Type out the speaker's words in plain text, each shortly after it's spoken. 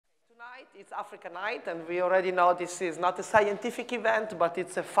night. It's Africa night, and we already know this is not a scientific event, but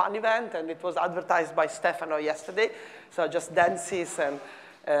it's a fun event, and it was advertised by Stefano yesterday. So just dances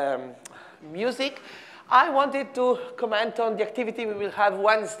and music. I wanted to comment on the activity we will have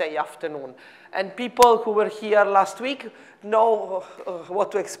Wednesday afternoon. And people who were here last week know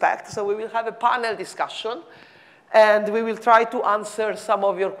what to expect. So we will have a panel discussion, and we will try to answer some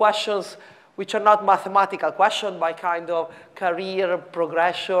of your questions which are not mathematical questions, by kind of career,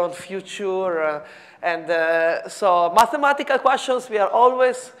 progression, future. So mathematical questions, we are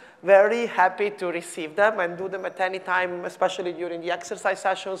always very happy to receive them and do them at any time, especially during the exercise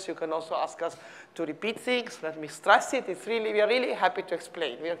sessions. You can also ask us to repeat things. Let me stress it. We are really happy to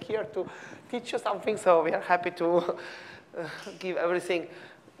explain. We are here to teach you something, so we are happy to give everything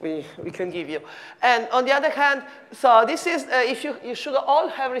we can give you. And on the other hand, so this is, you should all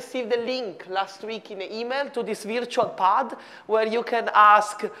have received a link last week in an email to this virtual pad where you can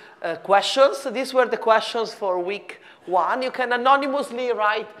ask questions. So these were the questions for week 1. You can anonymously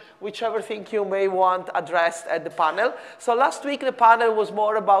write whichever thing you may want addressed at the panel. So last week the panel was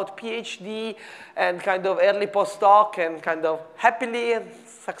more about PhD and kind of early postdoc and kind of happily and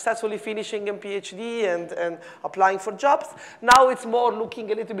successfully finishing a PhD and applying for jobs. Now it's more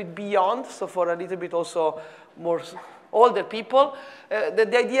looking a little bit beyond, so for a little bit also more older people.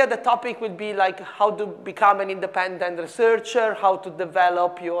 The idea, the topic will be like how to become an independent researcher, how to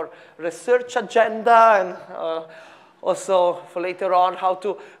develop your research agenda, and also for later on, how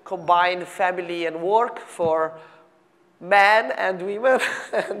to combine family and work for men and women.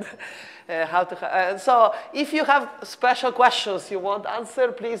 And so if you have special questions you want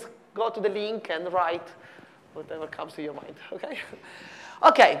answered, please go to the link and write whatever comes to your mind, okay?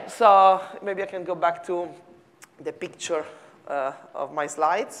 Okay, so maybe I can go back to the picture of my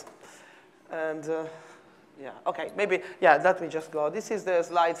slides. And yeah, okay, maybe, yeah, let me just go. This is the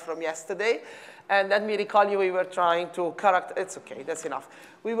slide from yesterday. And let me recall you, we were trying to it's okay, that's enough.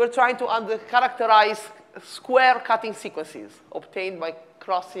 We were trying to characterize square cutting sequences obtained by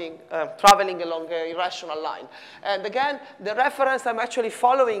traveling along an irrational line. And again, the reference I'm actually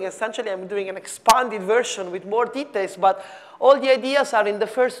following, essentially I'm doing an expanded version with more details, but all the ideas are in the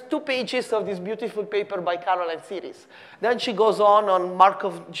first 2 pages of this beautiful paper by Caroline Series. Then she goes on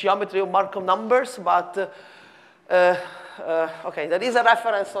Markov geometry of Markov numbers, but okay, there is a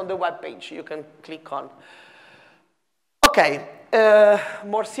reference on the web page you can click on. Okay,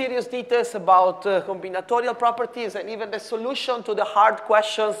 more serious details about combinatorial properties and even the solution to the hard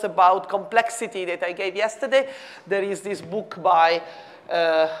questions about complexity that I gave yesterday. There is this book by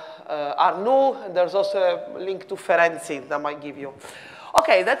Arnoux, and there's also a link to Ferenczi that I might give you.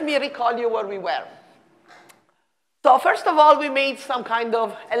 Okay, let me recall you where we were. So first of all, we made some kind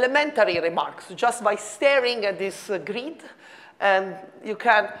of elementary remarks just by staring at this grid, and you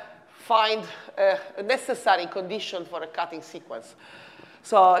can find a necessary condition for a cutting sequence.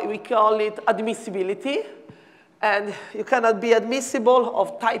 So we call it admissibility, and you cannot be admissible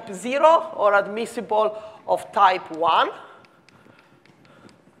of type 0 or admissible of type 1.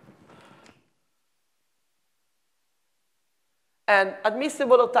 And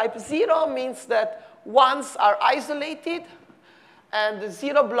admissible of type 0 means that ones are isolated, and the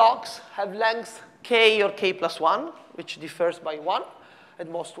 0 blocks have length k or k plus 1, which differs by 1, at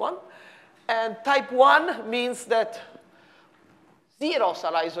most 1. And type 1 means that zeros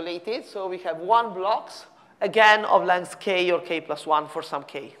are isolated, so we have 1 blocks, again, of length k or k plus 1 for some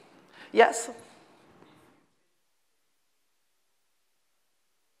k. Yes?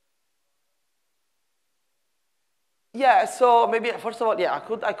 Yeah, so maybe, first of all, yeah,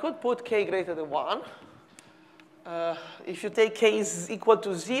 I could put k greater than 1. If you take k is equal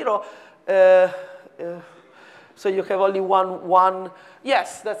to 0, so you have only one.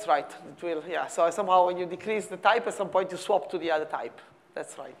 Yes, that's right. It will, yeah. So somehow when you decrease the type, at some point you swap to the other type.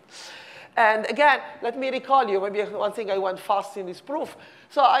 That's right. And again, let me recall you, maybe one thing I went fast in this proof.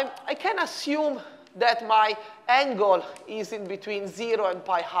 So I can assume that my angle is in between 0 and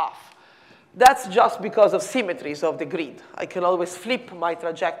pi half. That's just because of symmetries of the grid. I can always flip my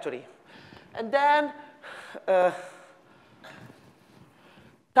trajectory. And then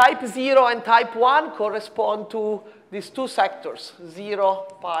type 0 and type 1 correspond to these 2 sectors, 0,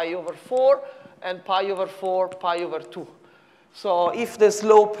 pi over 4, and pi over 4, pi over 2. So if the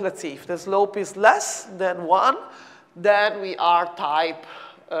slope, let's see, if the slope is less than 1, then we are type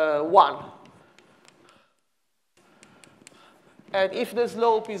 1. And if the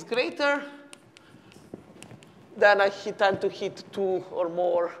slope is greater, then I tend to hit 2 or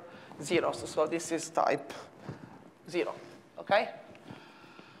more zeros. So this is type 0, okay?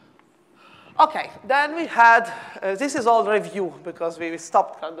 OK, then we had, this is all review, because we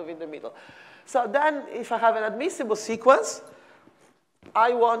stopped kind of in the middle. So then if I have an admissible sequence,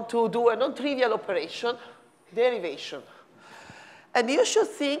 I want to do a non-trivial operation, derivation. And you should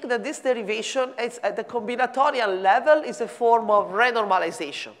think that this derivation is at the combinatorial level is a form of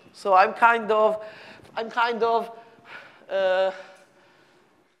renormalization. So I'm kind of,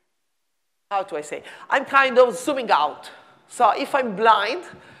 how do I say? I'm kind of zooming out. So if I'm blind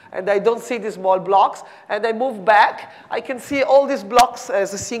and I don't see these small blocks and I move back, I can see all these blocks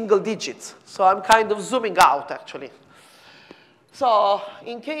as a single digits. So I'm kind of zooming out, actually. So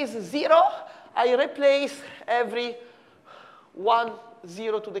in case 0, I replace every 1,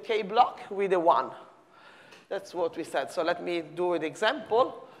 0 to the k block with a 1. That's what we said. So let me do an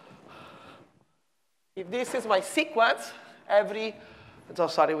example. If this is my sequence, we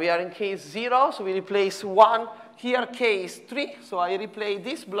are in case 0, so we replace 1. Here, k is 3, so I replace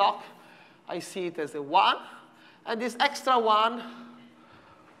this block. I see it as a 1. And this extra 1,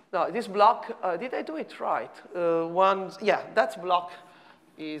 no, this block, did I do it right? That block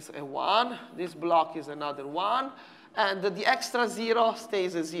is a 1. This block is another 1. And the extra 0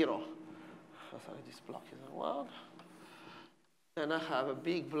 stays a 0. Sorry, this block is a 1. Then I have a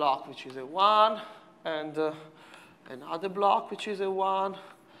big block, which is a 1. And another block, which is a 1.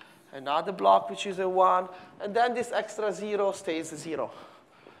 Another block, which is a 1. And then this extra 0 stays a 0.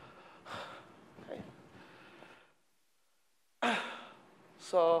 Okay.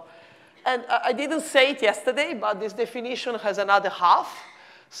 So, and I didn't say it yesterday, but this definition has another half.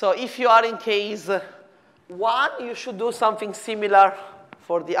 So if you are in case 1, you should do something similar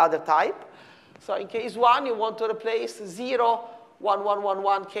for the other type. So in case 1, you want to replace 0, 1, 1, 1,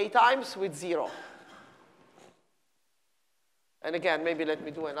 1 k times with 0. And again, maybe let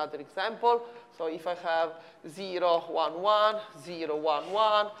me do another example. So if I have 0, 1, 1, 0, 1,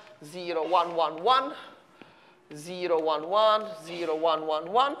 1, 0, 1, 1, 1, 0, 1, 1, 0, 1,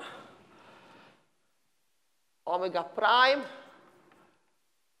 1, 1, omega prime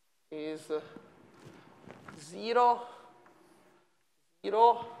is 0,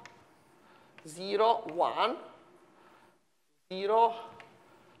 0, 0, 1, 0,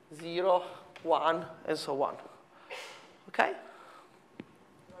 0, 1, and so on. OK?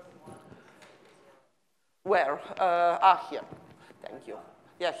 Where? Here. Thank you.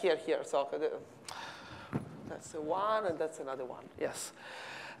 Yeah, here. So that's a 1, and that's another 1. Yes.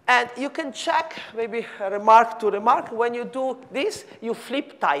 And you can check, maybe a remark to remark, when you do this, you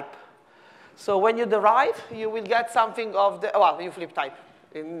flip type. So when you derive, you will get something of the, well, you flip type.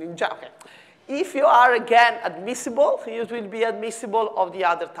 Okay. If you are, again, admissible, it will be admissible of the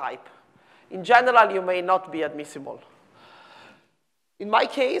other type. In general, you may not be admissible. In my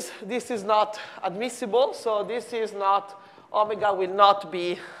case, this is not admissible, so this is not, omega will not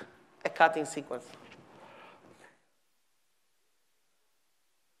be a cutting sequence.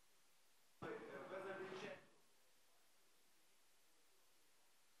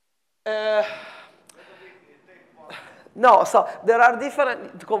 No, so there are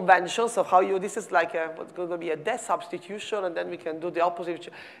different conventions of how you, this is like what's going to be a death substitution, and then we can do the opposite.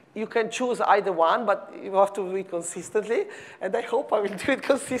 You can choose either one, but you have to do it consistently. And I hope I will do it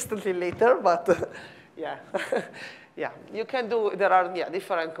consistently later, but yeah. Yeah, you can do, there are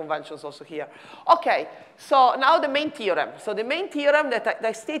different conventions also here. OK, so now the main theorem. So the main theorem that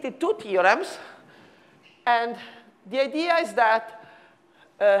I stated 2 theorems. And the idea is that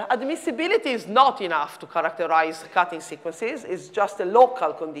admissibility is not enough to characterize cutting sequences. It's just a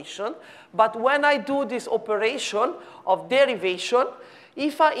local condition. But when I do this operation of derivation,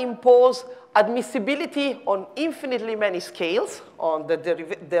 if I impose admissibility on infinitely many scales, on the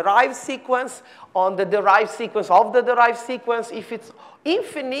derived sequence, on the derived sequence of the derived sequence, if it's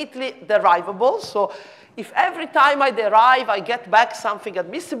infinitely derivable, so if every time I derive, I get back something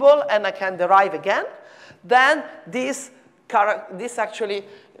admissible and I can derive again, then this actually,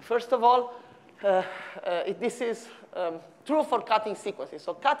 first of all, this is true for cutting sequences.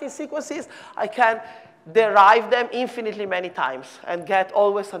 So cutting sequences, I can derive them infinitely many times and get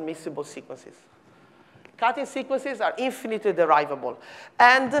always admissible sequences. Cutting sequences are infinitely derivable.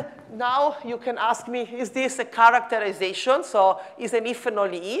 And now you can ask me, is this a characterization? So is an if and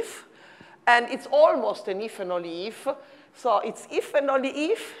only if. And it's almost an if and only if. So it's if and only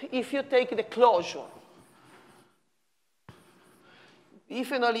if you take the closure.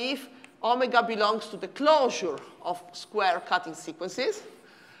 If and only if omega belongs to the closure of square cutting sequences.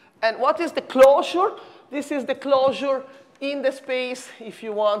 And what is the closure? This is the closure in the space, if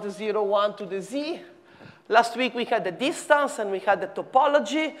you want, 0, 1 to the z, Last week we had the distance and we had the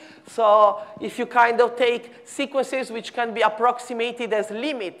topology. So if you kind of take sequences which can be approximated as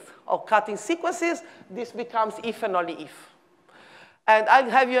limit of cutting sequences, this becomes if and only if. And I'll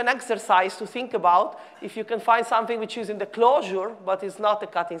have you an exercise to think about if you can find something which is in the closure, but is not a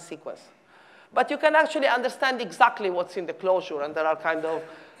cutting sequence. But you can actually understand exactly what's in the closure, and there are kind of,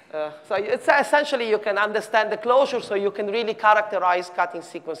 so it's essentially you can understand the closure, so you can really characterize cutting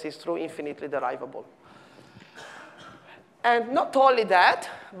sequences through infinitely derivable. And not only that,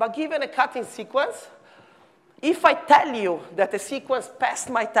 but given a cutting sequence, if I tell you that a sequence passed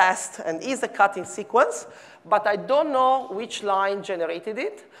my test and is a cutting sequence, but I don't know which line generated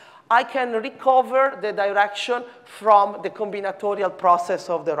it, I can recover the direction from the combinatorial process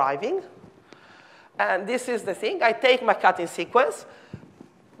of deriving. And this is the thing. I take my cutting sequence.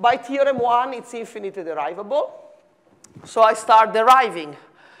 By theorem 1, it's infinitely derivable. So I start deriving.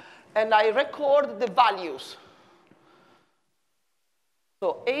 And I record the values.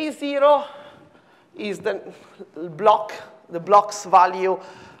 So A0 is the block's value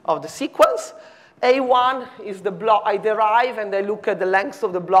of the sequence. A1 is the block I derive, and I look at the length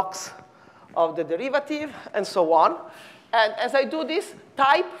of the blocks of the derivative, and so on. And as I do this,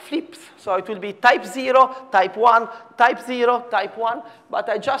 type flips. So it will be type 0, type 1, type 0, type 1, but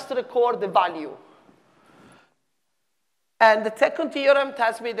I just record the value. And the second theorem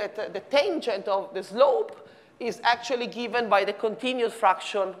tells me that the tangent of the slope is actually given by the continuous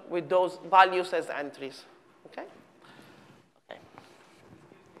fraction with those values as entries. Okay? Okay.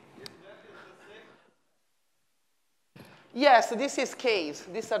 Yes, this is k's.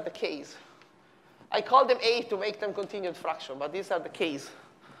 These are the k's. I call them A to make them continued fraction, but these are the k's.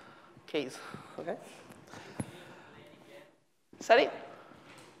 K's. Okay? Sorry?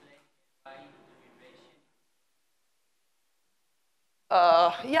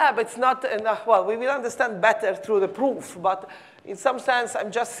 Yeah, but it's not enough. Well, we will understand better through the proof, but in some sense,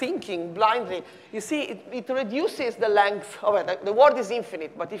 I'm just thinking blindly. You see, it reduces the length of it. The word is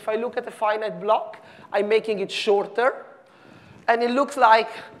infinite, but if I look at a finite block, I'm making it shorter. And it looks like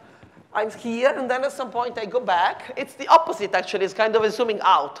I'm here, and then at some point I go back. It's the opposite, actually. It's kind of a zooming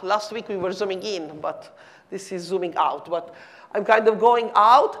out. Last week we were zooming in, but this is zooming out. But I'm kind of going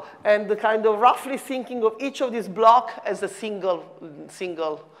out and kind of roughly thinking of each of these blocks as a single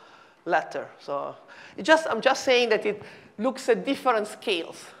letter. So I'm just saying that it looks at different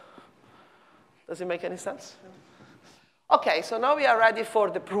scales. Does it make any sense? OK, so now we are ready for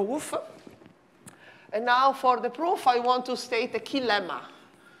the proof. And now for the proof, I want to state a key lemma.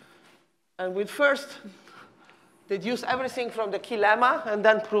 And we'll first deduce everything from the key lemma and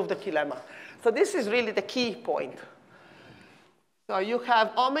then prove the key lemma. So this is really the key point. So you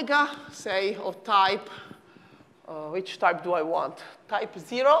have omega, say, of type, which type do I want? Type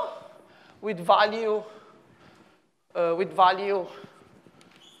 0 with value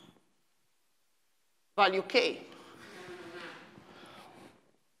k.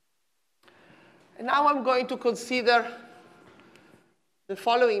 And now I'm going to consider the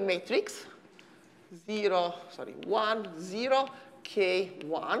following matrix: 1, 0, k,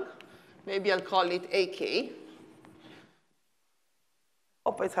 1. Maybe I'll call it AK.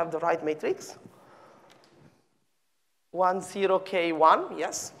 Hope I have the right matrix. 1, 0, k, 1.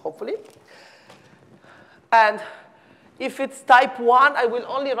 Yes, hopefully. And if it's type 1, I will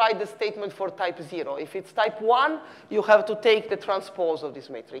only write the statement for type 0. If it's type 1, you have to take the transpose of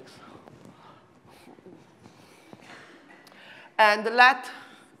this matrix. And let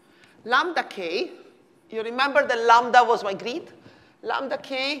lambda k, you remember that lambda was my grid? Lambda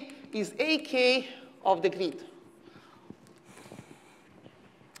k is AK of the grid.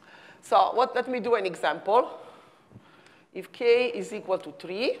 So let me do an example. If k is equal to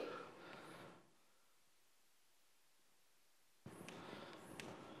 3,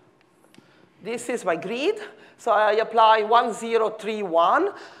 this is my grid. So I apply 1, 0, 3,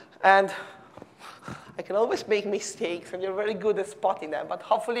 1. And I can always make mistakes, and you're very good at spotting them. But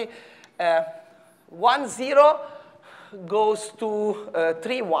hopefully, 1, 0 goes to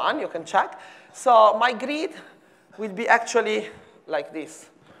 3, 1. You can check. So my grid will be actually like this.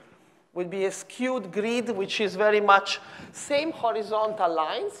 Will be a skewed grid, which is very much same horizontal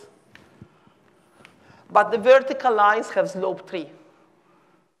lines. But the vertical lines have slope 3.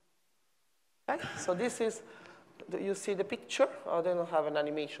 Okay? So this is, you see the picture? Oh, they don't have an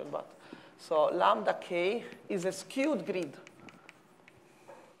animation, but. So lambda k is a skewed grid.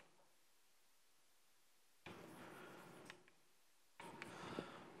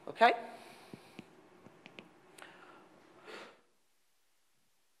 OK?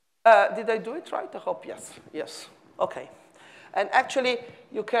 Did I do it right? I hope yes. Yes. OK. And actually,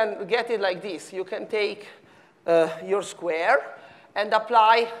 you can get it like this. You can take your square and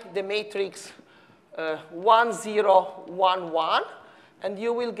apply the matrix 1, 0, 1, 1. And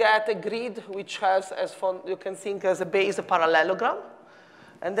you will get a grid which has, you can think as a base a parallelogram.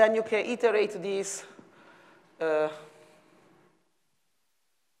 And then you can iterate this 3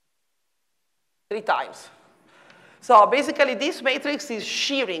 times. So basically, this matrix is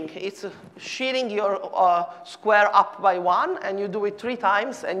shearing. It's shearing your square up by 1, and you do it 3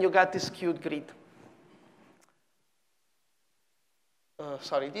 times, and you get this skewed grid.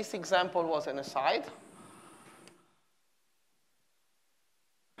 Sorry, this example was an aside.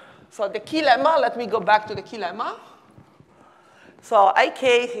 So the key lemma, let me go back to the key lemma. So Ik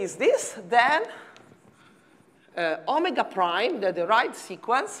is this, then omega prime, the derived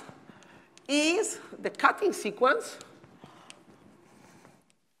sequence, is the cutting sequence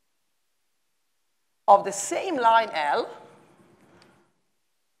of the same line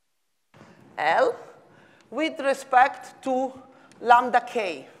L, with respect to lambda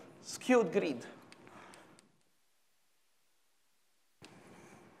k, skewed grid.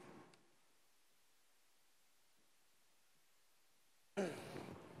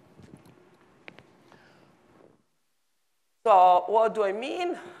 So what do I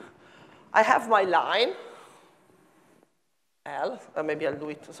mean? I have my line, L. Maybe I'll do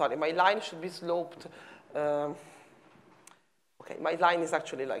it. Sorry, my line should be sloped. OK, my line is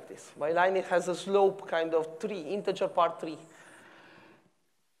actually like this. My line has a slope kind of 3, integer part 3.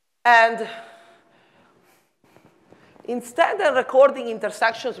 And instead of recording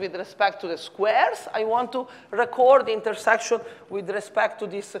intersections with respect to the squares, I want to record the intersection with respect to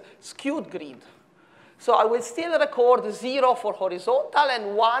this skewed grid. So I will still record 0 for horizontal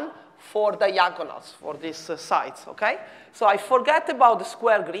and 1 for diagonals for these sides, OK? So I forget about the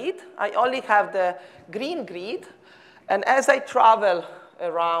square grid. I only have the green grid. And as I travel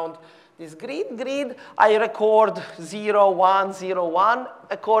around this green grid, I record 0, 1, 0, 1,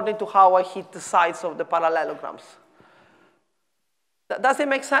 according to how I hit the sides of the parallelograms. Does it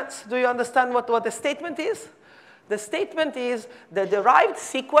make sense? Do you understand what the statement is? The statement is the derived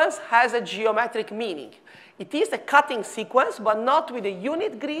sequence has a geometric meaning. It is a cutting sequence, but not with a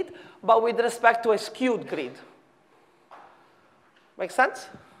unit grid, but with respect to a skewed grid. Make sense?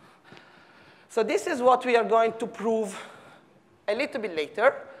 So this is what we are going to prove a little bit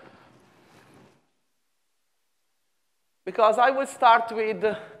later. Because I will start with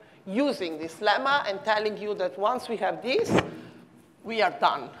using this lemma and telling you that once we have this, we are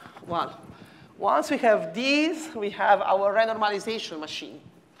done. Well, once we have these, we have our renormalization machine.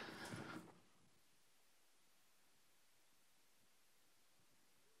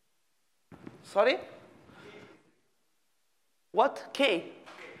 Sorry? What? K.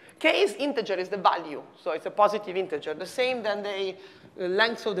 K is integer, is the value. So it's a positive integer, the same than the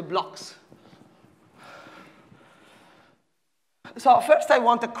length of the blocks. So first I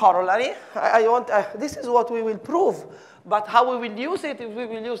want a corollary. This is what we will prove. But how we will use it is we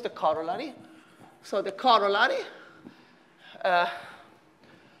will use the corollary. So the corollary,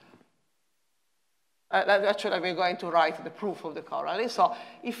 actually we're going to write the proof of the corollary. So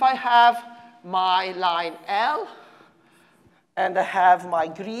if I have my line L, and I have my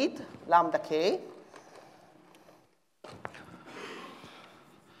grid, lambda k,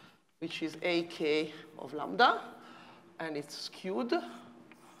 which is AK of lambda, and it's skewed.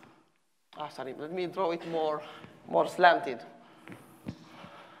 Sorry, let me draw it more slanted.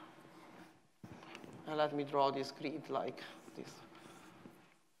 And let me draw this grid like this.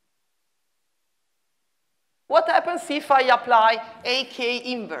 What happens if I apply AK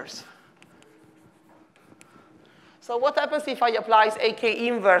inverse? So what happens if I apply AK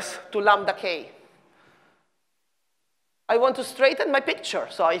inverse to lambda k? I want to straighten my picture.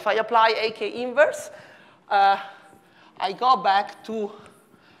 So if I apply AK inverse, I go back to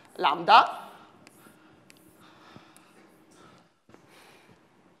lambda.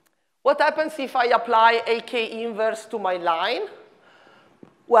 What happens if I apply AK inverse to my line?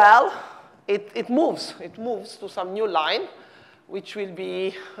 Well, it moves. It moves to some new line, which will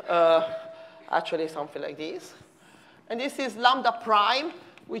be actually something like this. And this is lambda prime,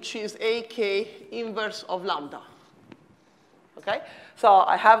 which is AK inverse of lambda. Okay? So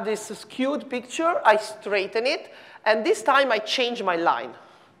I have this skewed picture. I straighten it. And this time, I change my line.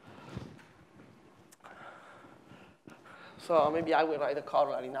 So maybe I will write a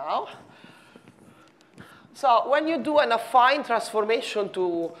corollary now. So when you do an affine transformation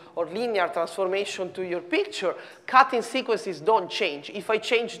to, or linear transformation to your picture, cutting sequences don't change. If I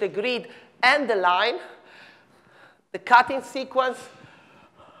change the grid and the line, the cutting sequence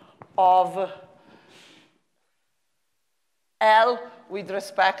of L with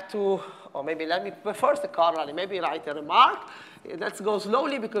respect to, or maybe let me, first the corollary, maybe write a remark. Let's go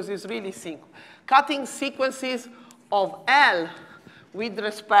slowly because it's really simple. Cutting sequences of L with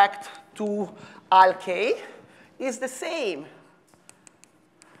respect to Al K is the same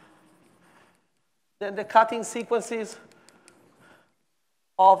than the cutting sequences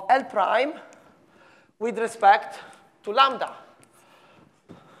of L prime with respect to lambda.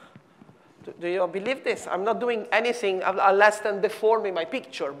 Do you believe this? I'm not doing anything less than deforming my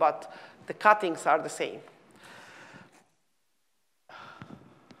picture, but the cuttings are the same.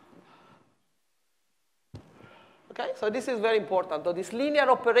 Okay, so this is very important. So these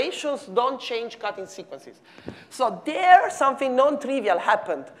linear operations don't change cutting sequences. So there, something non-trivial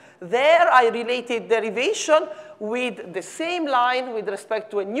happened. There, I related derivation with the same line with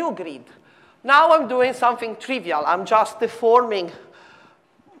respect to a new grid. Now I'm doing something trivial. I'm just deforming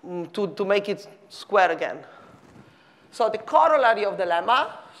to make it square again. So the corollary of the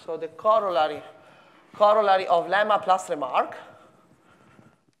lemma, so the corollary of lemma plus remark,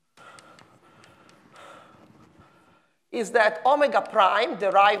 is that omega prime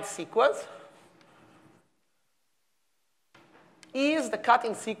derived sequence is the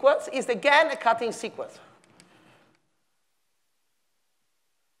cutting sequence, is again a cutting sequence.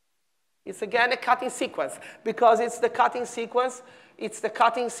 It's again a cutting sequence because it's the cutting sequence,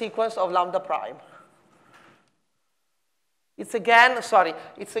 of lambda prime. It's again,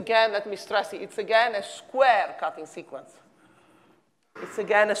 let me stress it, it's again a square cutting sequence. It's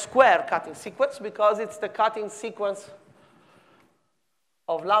again a square cutting sequence because it's the cutting sequence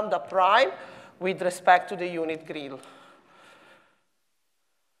of lambda prime with respect to the unit grid.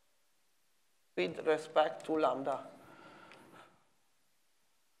 With respect to lambda.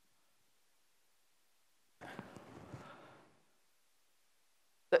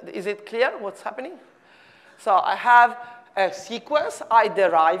 Is it clear what's happening? So I have a sequence, I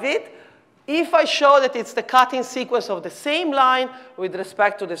derive it. If I show that it's the cutting sequence of the same line with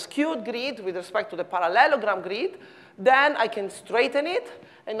respect to the skewed grid, with respect to the parallelogram grid, then I can straighten it,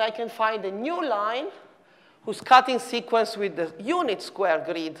 and I can find a new line whose cutting sequence with the unit square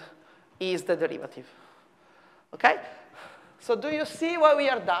grid is the derivative. Okay? So do you see why we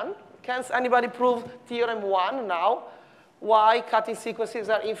are done? Can anybody prove theorem 1 now? Why cutting sequences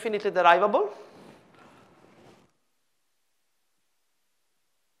are infinitely derivable?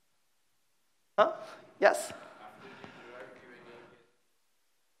 Huh? Yes?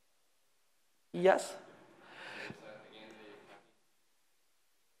 Yes?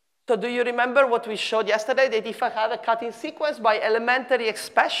 So do you remember what we showed yesterday, that if I have a cutting sequence by elementary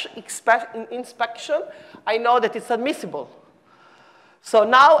inspection, I know that it's admissible. So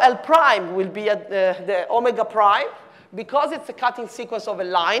now L prime will be at the omega prime, because it's a cutting sequence of a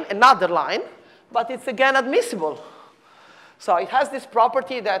line, another line, but it's again admissible. So it has this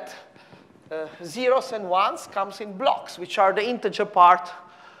property that zeros and ones comes in blocks, which are the integer part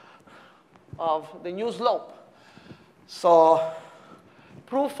of the new slope. So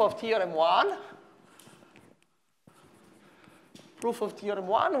proof of theorem 1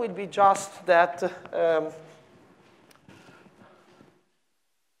 will be just that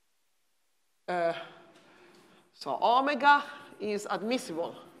so omega is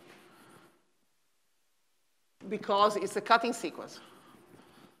admissible because it's a cutting sequence.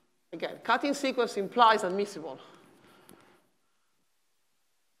 Again, cutting sequence implies admissible.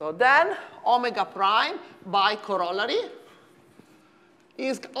 So then omega prime by corollary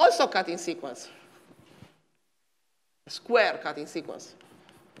is also cutting sequence, a square cutting sequence.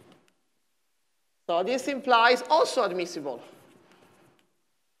 So this implies also admissible.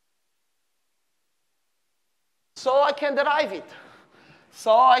 So I can derive it.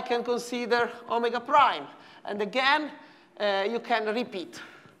 So I can consider omega prime. And again, you can repeat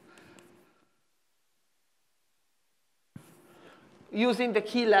using the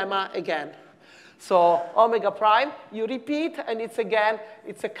key lemma again. So omega prime, you repeat, and it's again,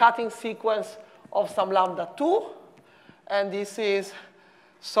 it's a cutting sequence of some lambda 2. And this is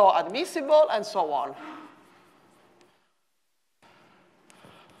so admissible, and so on.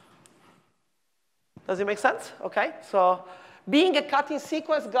 Does it make sense? Okay. So being a cutting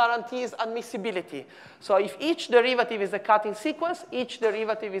sequence guarantees admissibility. So if each derivative is a cutting sequence, each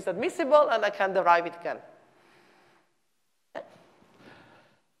derivative is admissible, and I can derive it again. Okay.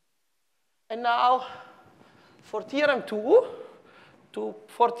 And now for theorem 2,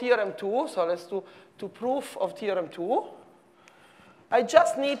 so let's do proof of theorem 2. I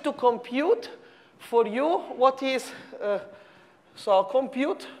just need to compute for you what is, so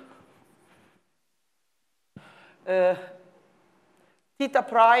compute theta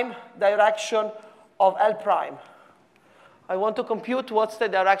prime direction of L prime. I want to compute what's the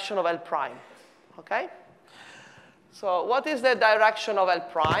direction of L prime, okay? So what is the direction of L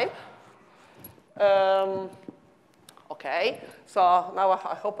prime? Okay, so now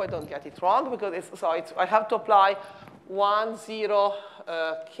I hope I don't get it wrong, because I have to apply 1, 0,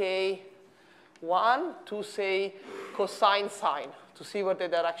 K1 to say cosine sine to see where the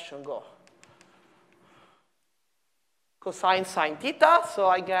direction go. Cosine sine theta, so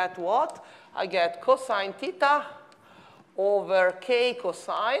I get what? I get cosine theta over K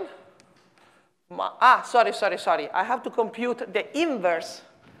cosine. Sorry. I have to compute the inverse,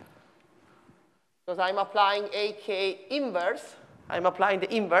 because I'm applying AK inverse. I'm applying the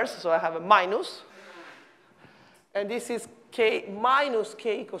inverse, so I have a minus. And this is K minus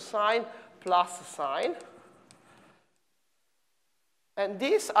K cosine plus sine. And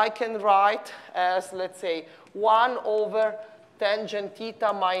this I can write as, let's say, 1 over tangent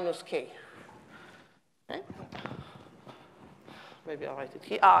theta minus K. Okay? Maybe I write it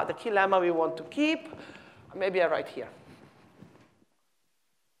here. The key lemma we want to keep. Maybe I write here.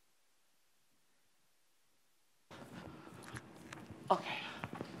 Okay.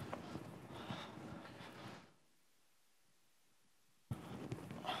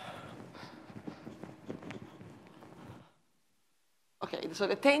 Okay, so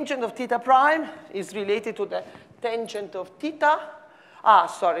the tangent of theta prime is related to the tangent of theta.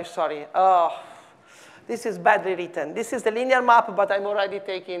 Sorry. This is badly written. This is the linear map, but I'm already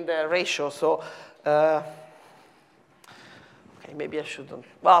taking the ratio. So, okay, maybe I shouldn't.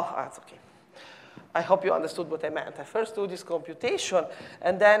 Well, that's okay. I hope you understood what I meant. I first do this computation,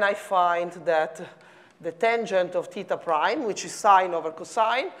 and then I find that the tangent of theta prime, which is sine over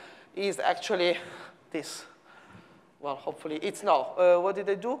cosine, is actually this. Well, hopefully it's no. What did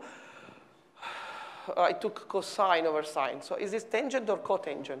I do? I took cosine over sine. So is this tangent or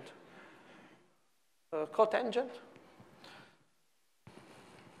cotangent? Cotangent?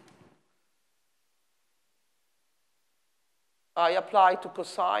 I apply to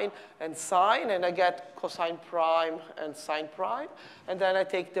cosine and sine, and I get cosine prime and sine prime. And then I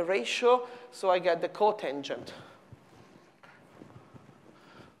take the ratio, so I get the cotangent.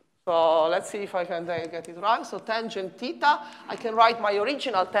 So let's see if I can get it right. So tangent theta, I can write my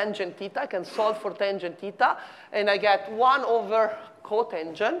original tangent theta. I can solve for tangent theta, and I get 1 over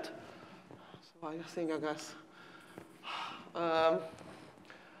cotangent. So I think, I guess,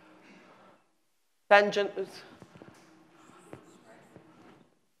 tangent.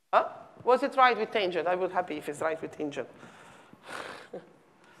 Huh? Was it right with tangent? I would be happy if it's right with tangent.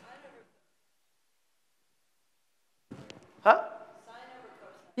 Huh?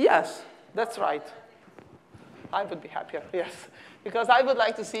 Yes, that's right. I would be happier, yes. Because I would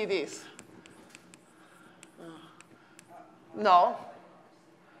like to see this. No.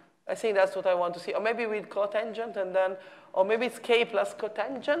 I think that's what I want to see. Or maybe with cotangent, and then, or maybe it's K plus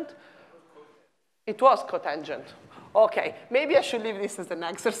cotangent. It was cotangent. Okay, maybe I should leave this as an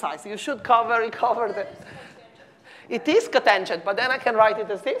exercise. You should recover the. It is cotangent, but then I can write it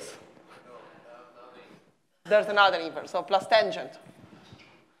as this. There's another inverse, so plus tangent.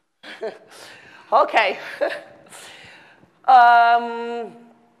 Okay.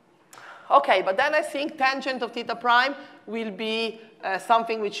 Okay, but then I think tangent of theta prime will be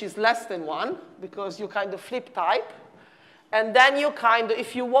something which is less than 1, because you kind of flip type. And then you kind of,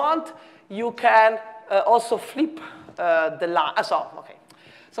 if you want, you can also flip the line. Okay.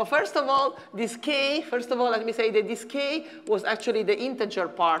 So first of all, this k, let me say that this k was actually the integer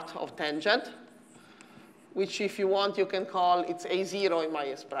part of tangent, which if you want, you can call it's a0 in my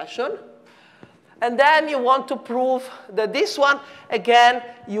expression. And then you want to prove that this one, again,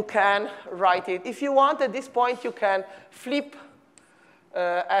 you can write it. If you want, at this point, you can flip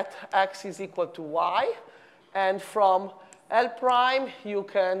at x is equal to y. And from L prime, you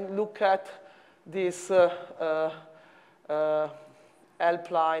can look at this L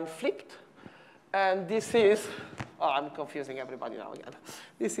prime flipped. And this is, I'm confusing everybody now again.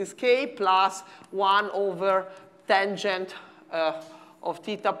 This is k plus 1 over tangent of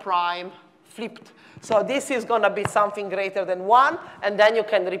theta prime flipped. So this is going to be something greater than 1. And then you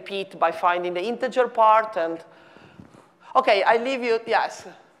can repeat by finding the integer part. And OK, I leave you, yes.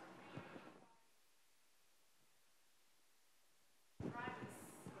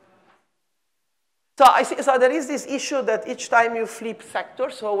 So there is this issue that each time you flip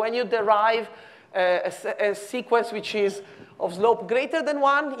sectors, so when you derive a sequence which is of slope greater than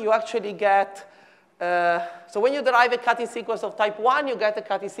 1, you actually get, so when you derive a cutting sequence of type 1, you get a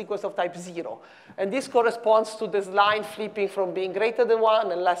cutting sequence of type 0. And this corresponds to this line flipping from being greater than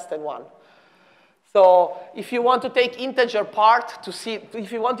 1 and less than 1. So if you want to take integer part to see,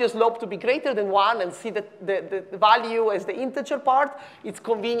 if you want your slope to be greater than 1 and see the value as the integer part, it's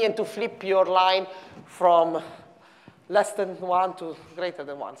convenient to flip your line from less than 1 to greater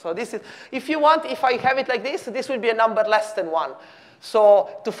than 1. So this is, if you want, if I have it like this will be a number less than 1. So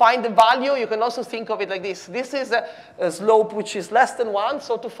to find the value, you can also think of it like this. This is a slope which is less than 1.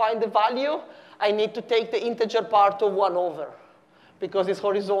 So to find the value, I need to take the integer part of 1 over, because it's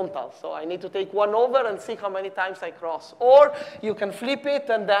horizontal. So I need to take 1 over and see how many times I cross. Or you can flip it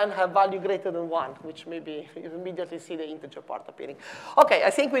and then have value greater than 1, which maybe you immediately see the integer part appearing. OK, I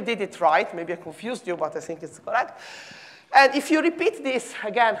think we did it right. Maybe I confused you, but I think it's correct. And if you repeat this,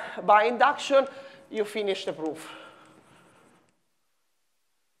 again, by induction, you finish the proof.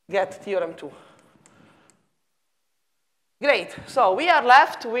 Get theorem 2. Great. So we are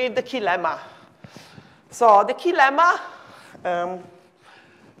left with the key lemma. So the key lemma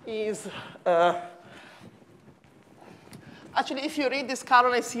is, actually, if you read this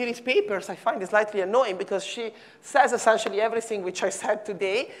Caroline series papers, I find it slightly annoying because she says essentially everything which I said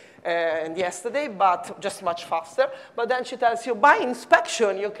today and yesterday, but just much faster. But then she tells you, by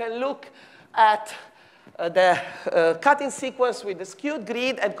inspection, you can look at the cutting sequence with the skewed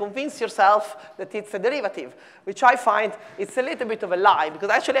grid and convince yourself that it's a derivative, which I find it's a little bit of a lie, because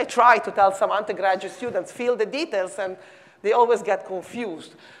actually I try to tell some undergraduate students, fill the details, and they always get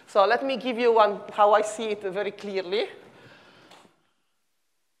confused. So let me give you one, how I see it very clearly.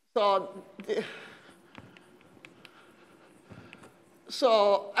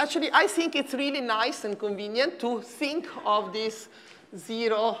 So actually, I think it's really nice and convenient to think of this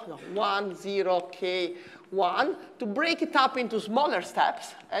 0, 1, 0, k, 1, to break it up into smaller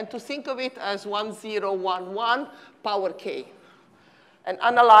steps, and to think of it as 1, 0, 1, 1 power k, and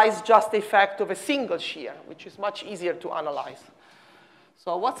analyze just the effect of a single shear, which is much easier to analyze.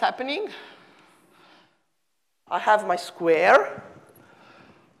 So what's happening? I have my square,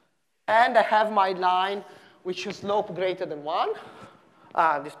 and I have my line, which is slope greater than 1.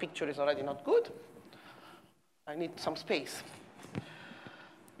 This picture is already not good. I need some space.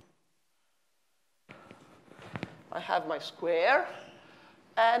 I have my square,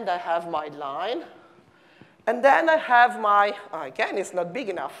 and I have my line. And then I have my, again, it's not big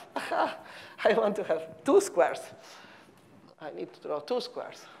enough. I want to have 2 squares. I need to draw 2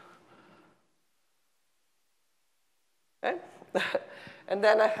 squares. Okay? And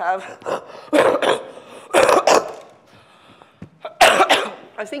then I have,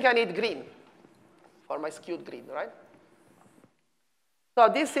 I think I need green for my skewed grid, right? So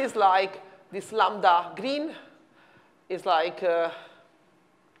this is like this lambda green is like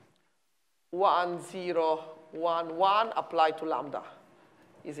 1, 0, 1, 1 applied to lambda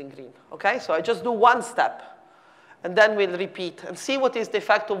is in green. Okay, so I just do one step, and then we'll repeat and see what is the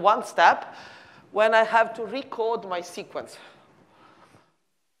effect of one step when I have to recode my sequence.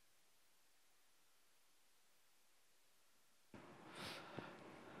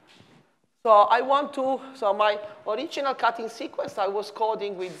 So I want to, so my original cutting sequence, I was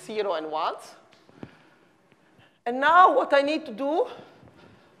coding with 0 and 1s. And now what I need to do,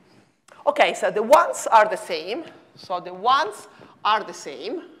 OK, so the 1s are the same. So the 1s are the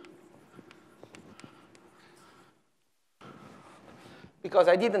same, because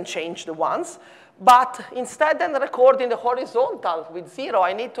I didn't change the 1s. But instead than recording the horizontal with 0,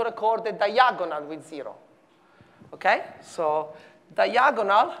 I need to record the diagonal with 0. OK? So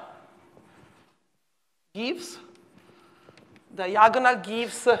diagonal gives,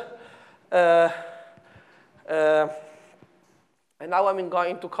 and now I'm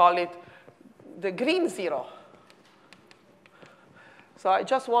going to call it the green 0. So I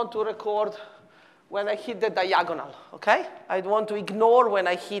just want to record when I hit the diagonal, OK? I want to ignore when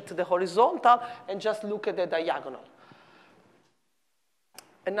I hit the horizontal and just look at the diagonal.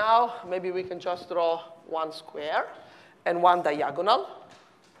 And now maybe we can just draw 1 square and 1 diagonal.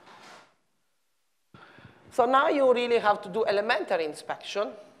 So now you really have to do elementary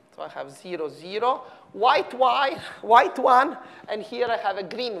inspection. So I have 0, 0, white 1, and here I have a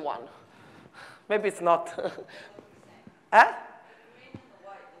green 1. Maybe it's not. Huh?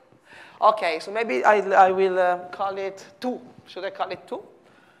 OK, so maybe I will call it 2. Should I call it 2?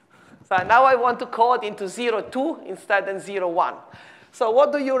 So now I want to code into 0, 2 instead than 0, 1. So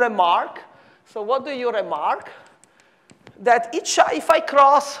what do you remark? So what do you remark? That each, if I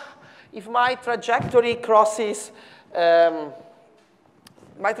cross, if my trajectory crosses, my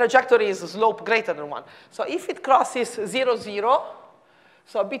trajectory is a slope greater than 1. So if it crosses 0, 0,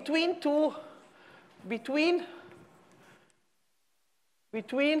 so between 0,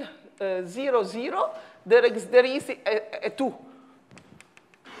 0, there is a 2.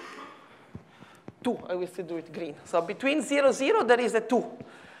 2. I will still do it green. So between 0, 0, there is a 2.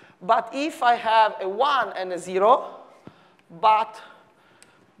 But if I have a 1 and a 0, but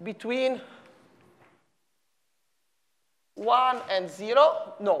between 1 and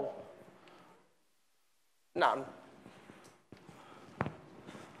 0, no. None.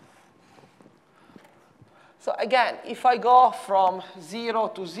 So again, if I go from 0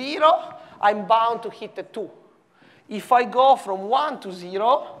 to 0, I'm bound to hit the 2. If I go from 1 to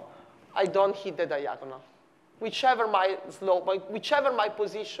 0, I don't hit the diagonal. Whichever my slope, whichever my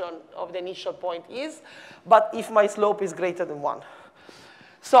position of the initial point is, but if my slope is greater than 1.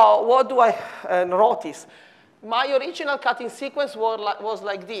 So what do I notice? My original cutting sequence was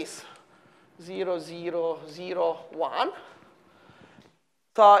like this, 0, 0, 0, 1.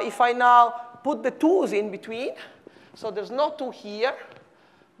 So if I now put the 2's in between, so there's no 2 here,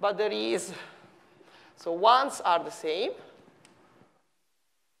 but there is, so 1's are the same.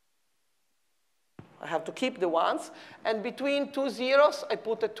 I have to keep the 1's. And between 2 zeros, I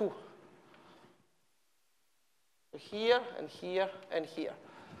put a 2. Here, and here, and here.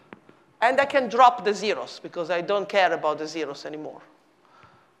 And I can drop the zeros, because I don't care about the zeros anymore.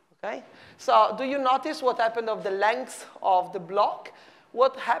 Okay? So do you notice what happened of the length of the block?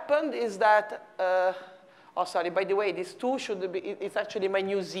 What happened is that, oh, sorry, by the way, this 2 should be, it's actually my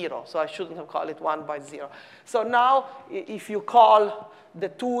new 0, so I shouldn't have called it 1 by 0. So now, if you call the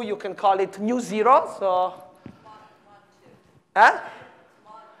 2, you can call it new 0, so. Huh?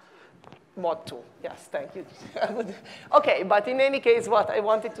 Mod 2, yes, thank you. OK, but in any case, what I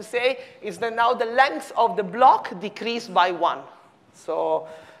wanted to say is that now the length of the block decreased by 1. So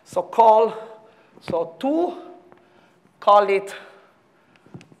 2, call it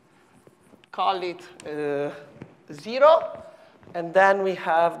 0. And then we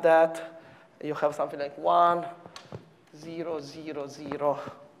have that you have something like 1, 0, 0, 0,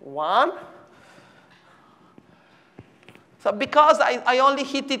 1. So because I only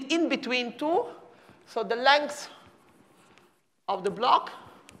hit it in between 2, so the length of the block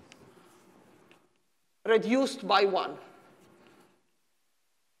reduced by 1.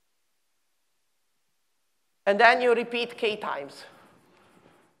 And then you repeat k times.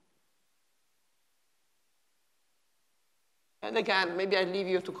 And again, maybe I leave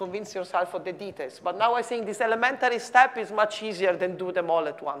you to convince yourself of the details. But now I think this elementary step is much easier than do them all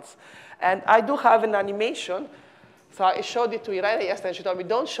at once. And I do have an animation. So I showed it to Irene yesterday, and she told me,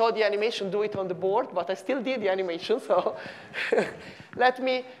 don't show the animation, do it on the board. But I still did the animation, so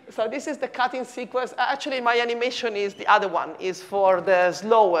so this is the cutting sequence. Actually, my animation is the other one, is for the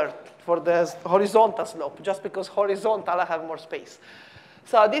slower, for the horizontal slope, just because horizontal, I have more space.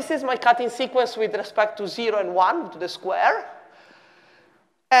 So this is my cutting sequence with respect to 0 and 1, to the square.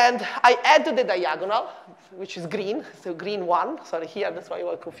 And I add to the diagonal, which is green, so green 1. Sorry, here, that's why you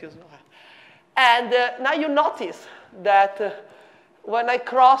were confused. And now you notice that when I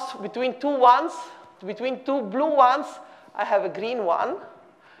cross between 2 1's, between 2 blue 1's, I have a green 1.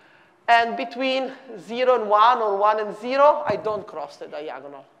 And between 0 and 1 or 1 and 0, I don't cross the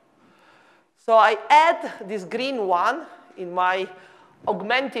diagonal. So I add this green 1 in my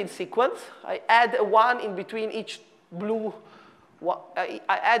augmented sequence. I add a 1 in between each blue. I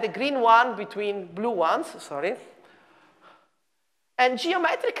add a green 1 between blue 1's, sorry. And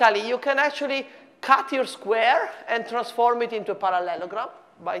geometrically, you can actually cut your square and transform it into a parallelogram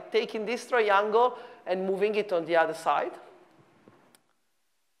by taking this triangle and moving it on the other side.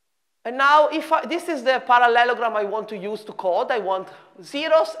 And now, this is the parallelogram I want to use to code. I want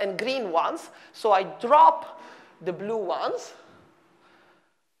zeros and green 1's. So I drop the blue 1's.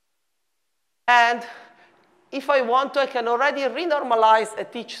 And if I want to, I can already renormalize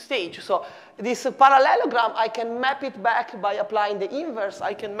at each stage. So this parallelogram, I can map it back by applying the inverse.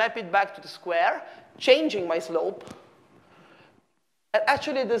 I can map it back to the square, changing my slope. And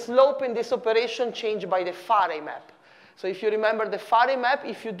actually, the slope in this operation changed by the Farey map. So if you remember the Farey map,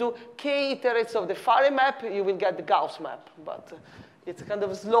 if you do k iterates of the Farey map, you will get the Gauss map. But it's a kind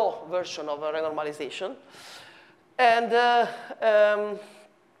of slow version of a renormalization. And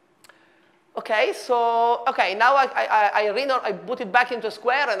OK, so now I put it back into a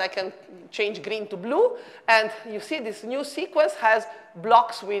square, and I can change green to blue. And you see this new sequence has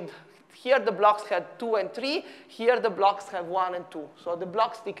blocks with, here the blocks had 2 and 3. Here the blocks have 1 and 2. So the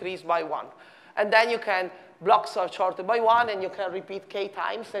blocks decrease by 1. And then you can, blocks are shorted by 1, and you can repeat k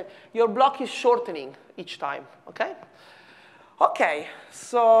times. And your block is shortening each time, OK? OK,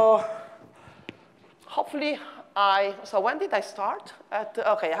 so hopefully, so when did I start?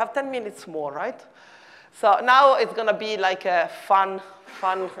 OK, I have 10 minutes more, right? So now it's going to be like a fun.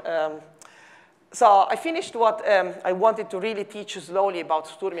 So I finished what I wanted to really teach slowly about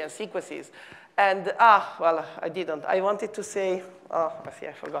Sturmian sequences. And, well, I didn't. I wanted to say, oh, I see,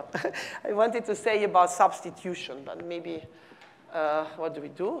 I forgot. I wanted to say about substitution, but maybe, what do we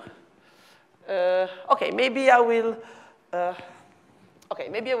do? Okay, maybe I will,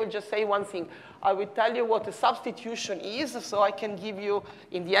 maybe I will just say one thing. I will tell you what a substitution is, so I can give you,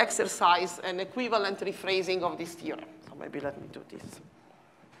 in the exercise, an equivalent rephrasing of this theorem. So maybe let me do this.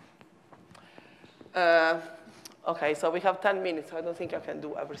 Okay, so we have 10 minutes. I don't think I can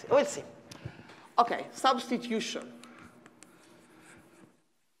do everything. We'll see. Okay, substitution.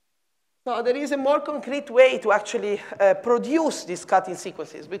 So there is a more concrete way to actually produce these cutting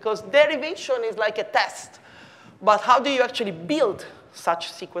sequences, because derivation is like a test. But how do you actually build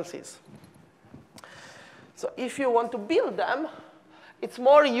such sequences? So if you want to build them, it's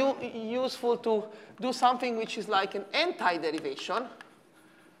more useful to do something which is like an anti-derivation.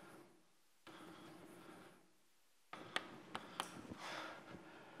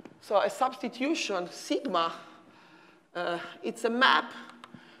 So a substitution, sigma, it's a map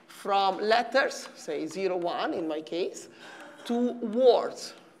from letters, say 0, 1 in my case, to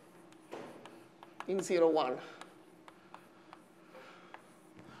words in 0, 1.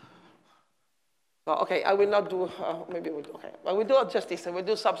 So, okay, I will not do, maybe we'll do, okay. I will do just this, I will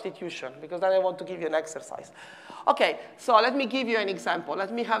do substitution, because then I want to give you an exercise. Okay, so let me give you an example.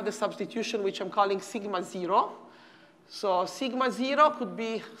 Let me have the substitution, which I'm calling sigma 0. So sigma 0 could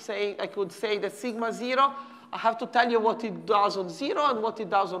be, I could say that sigma 0, I have to tell you what it does on 0 and what it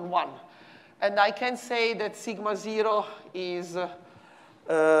does on 1. And I can say that sigma 0 is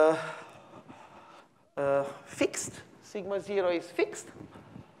fixed. Sigma 0 is fixed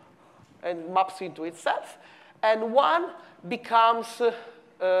and maps into itself. And 1 becomes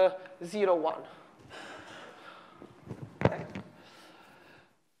 0, 1. Okay.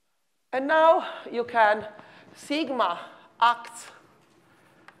 And now you can sigma acts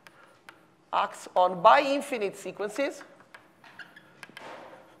on bi-infinite sequences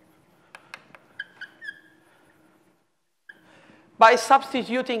by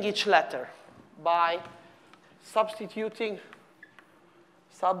substituting each letter, by substituting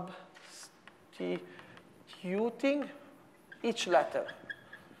each letter.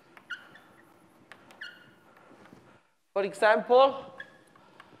 For example,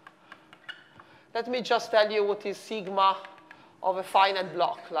 let me just tell you what is sigma of a finite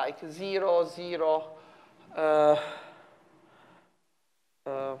block, like 0, 0.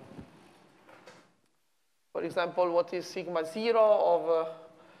 For example, what is sigma 0 of,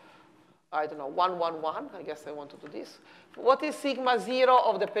 I don't know, 1, 1, 1. I guess I want to do this. What is sigma 0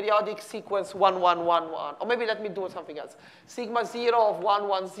 of the periodic sequence 1, 1, 1, 1? Or maybe let me do something else. Sigma 0 of 1,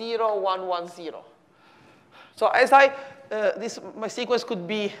 1, 0, 1, 1, 0. So as my sequence could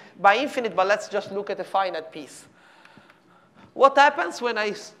be bi-infinite, but let's just look at a finite piece. What happens when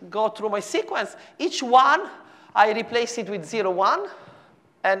I go through my sequence? Each one, I replace it with 0, 1,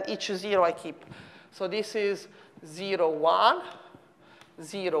 and each 0 I keep. So this is 0, 1,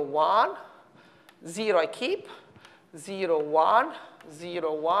 0, 1, 0 I keep, 0, 1,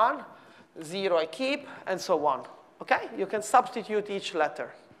 0, 1, 0 I keep, and so on. Okay? You can substitute each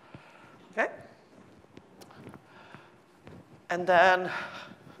letter. Okay? And then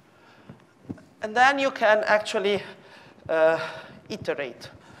you can actually iterate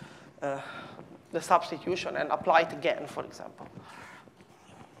the substitution and apply it again, for example.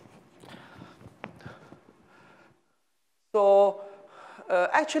 So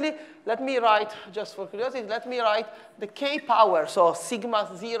actually, let me write, just for curiosity, let me write the k power. So sigma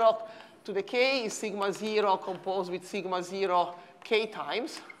 0 to the k is sigma 0 composed with sigma 0 k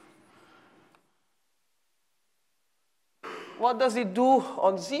times. What does it do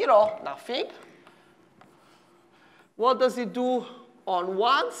on 0? Nothing. What does it do on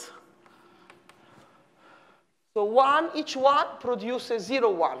 1s? So each one produces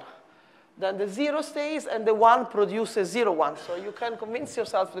 0, 1. Then the 0 stays, and the 1 produces 0, 1. So you can convince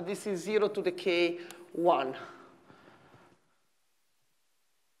yourself that this is 0 to the k 1.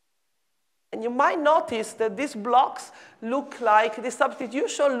 And you might notice that these blocks look like, the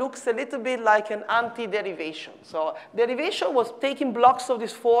substitution looks a little bit like an anti-derivation. So derivation was taking blocks of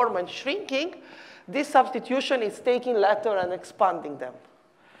this form and shrinking. This substitution is taking letter and expanding them.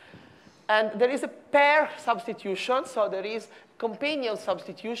 And there is a pair substitution. So there is companion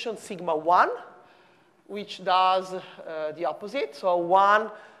substitution sigma 1, which does the opposite. So 1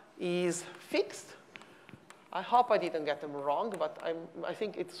 is fixed. I hope I didn't get them wrong, but I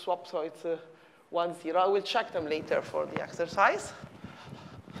think it's swapped, so it's 1, 0. I will check them later for the exercise.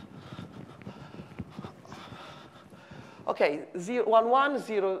 OK, 0, 1, 1,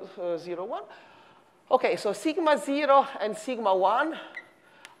 0, 0, 1. OK, so sigma 0 and sigma 1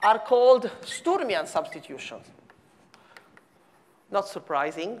 are called Sturmian substitutions. Not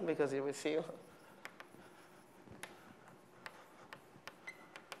surprising, because you will see.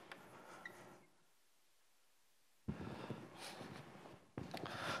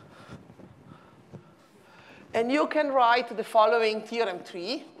 And you can write the following theorem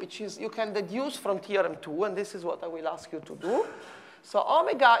 3, which is you can deduce from theorem 2, and this is what I will ask you to do. So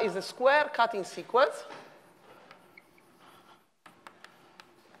omega is a square cutting sequence.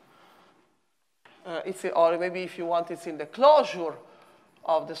 Or maybe if you want, it's in the closure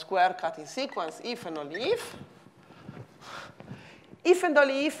of the square cutting sequence, if and only if. If and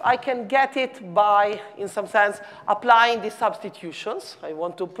only if I can get it by, in some sense, applying these substitutions. I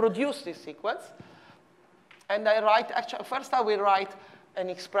want to produce this sequence. And I write, actually, first I will write an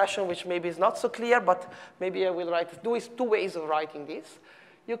expression which maybe is not so clear, but maybe I will write two ways of writing this.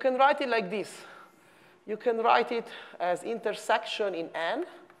 You can write it like this. You can write it as intersection in n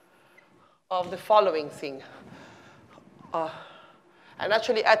of the following thing. And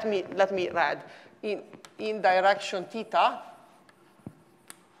actually, let me add, in direction theta,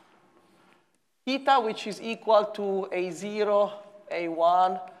 which is equal to a0,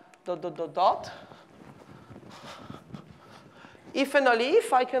 a1, dot, dot, dot, dot. If and only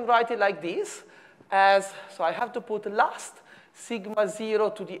if I can write it like this, so I have to put last sigma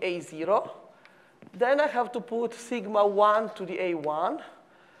 0 to the a0. Then I have to put sigma 1 to the a1.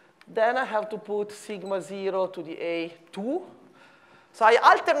 Then I have to put sigma 0 to the a2. So I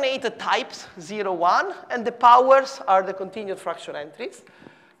alternate the types 0, 1, and the powers are the continued fraction entries.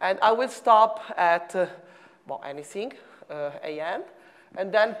 And I will stop at, anything, an, and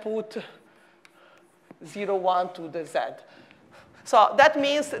then put 0, 1 to the z. So that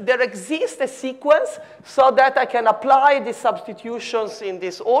means there exists a sequence so that I can apply the substitutions in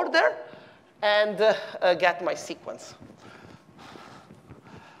this order and get my sequence.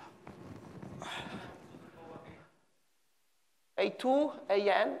 A2,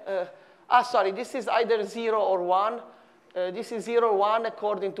 an, sorry, this is either 0 or 1. This is 0 or 1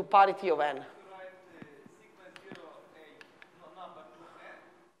 according to parity of n.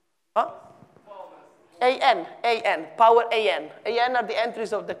 Huh? an, power an. An are the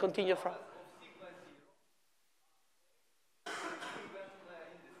entries of the continued fraction.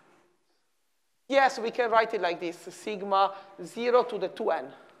 Yes, we can write it like this, sigma 0 to the 2n.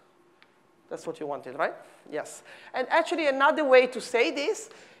 That's what you wanted, right? Yes. And actually, another way to say this,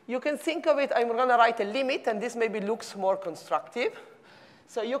 you can think of it, I'm going to write a limit, and this maybe looks more constructive.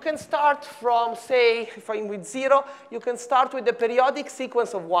 So you can start from, say, if I'm with 0, you can start with the periodic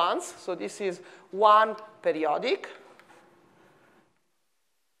sequence of 1s. So this is 1 periodic.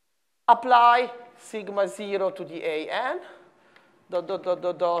 Apply sigma 0 to the an, dot, dot, dot,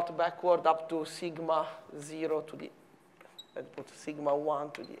 dot, dot, backward up to sigma 0 to the, and put sigma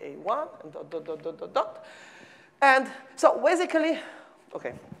 1 to the a1, and dot, dot, dot, dot, dot, dot. And so basically,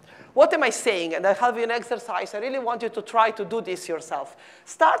 OK. What am I saying? And I have an exercise. I really want you to try to do this yourself.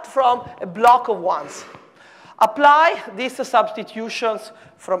 Start from a block of 1s. Apply these substitutions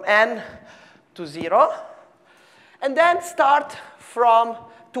from n to 0. And then start from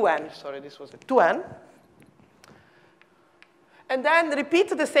 2n. Sorry, this was it. 2n. And then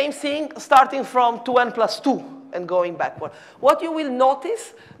repeat the same thing starting from 2n plus 2 and going backward. What you will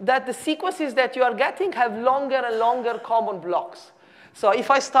notice that the sequences that you are getting have longer and longer common blocks. So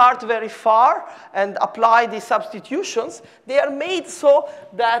if I start very far and apply these substitutions, they are made so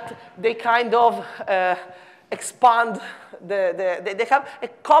that they kind of expand. They have a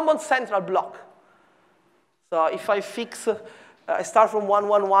common central block. So if I fix, I start from 1,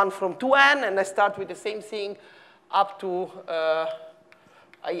 1, 1 from 2n, and I start with the same thing up to,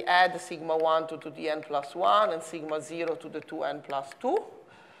 I add sigma 1 to the n plus 1, and sigma 0 to the 2n plus 2.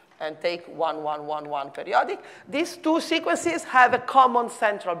 And take 1, 1, 1, 1 periodic. These two sequences have a common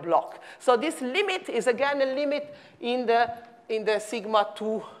central block. So this limit is, again, a limit in the sigma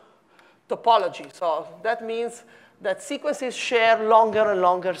 2 topology. So that means that sequences share longer and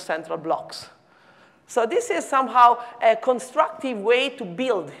longer central blocks. So this is somehow a constructive way to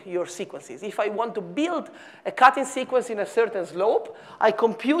build your sequences. If I want to build a cutting sequence in a certain slope, I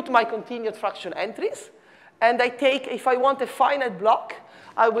compute my continued fraction entries. And I take, if I want a finite block,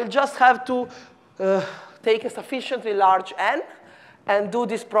 I will just have to take a sufficiently large n and do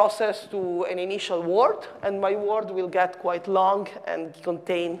this process to an initial word. And my word will get quite long and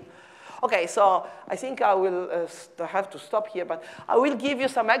contain. OK, so I think I will have to stop here. But I will give you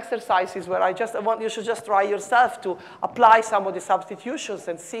some exercises where I want you should just try yourself to apply some of the substitutions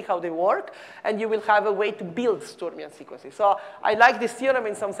and see how they work. And you will have a way to build Sturmian sequences. So I like this theorem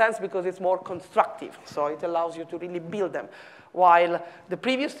in some sense because it's more constructive. So it allows you to really build them. While the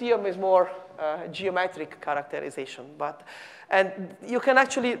previous theorem is more geometric characterization. And you can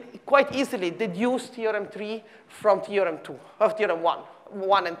actually quite easily deduce theorem 3 from theorem 2, of theorem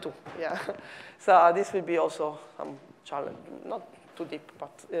 1 and 2. Yeah. So this will be also some challenge, not too deep,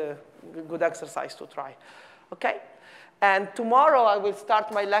 but good exercise to try. OK? And tomorrow I will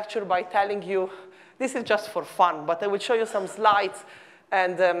start my lecture by telling you, this is just for fun, but I will show you some slides.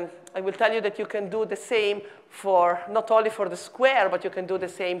 And I will tell you that you can do the same for not only for the square, but you can do the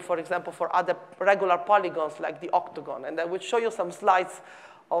same, for example, for other regular polygons like the octagon. And I will show you some slides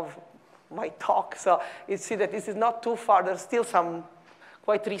of my talk. So you see that this is not too far. There's still some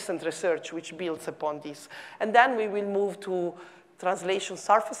quite recent research which builds upon this. And then we will move to translation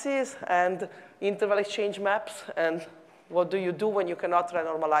surfaces and interval exchange maps. And what do you do when you cannot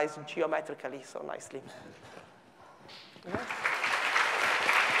renormalize geometrically so nicely? Okay.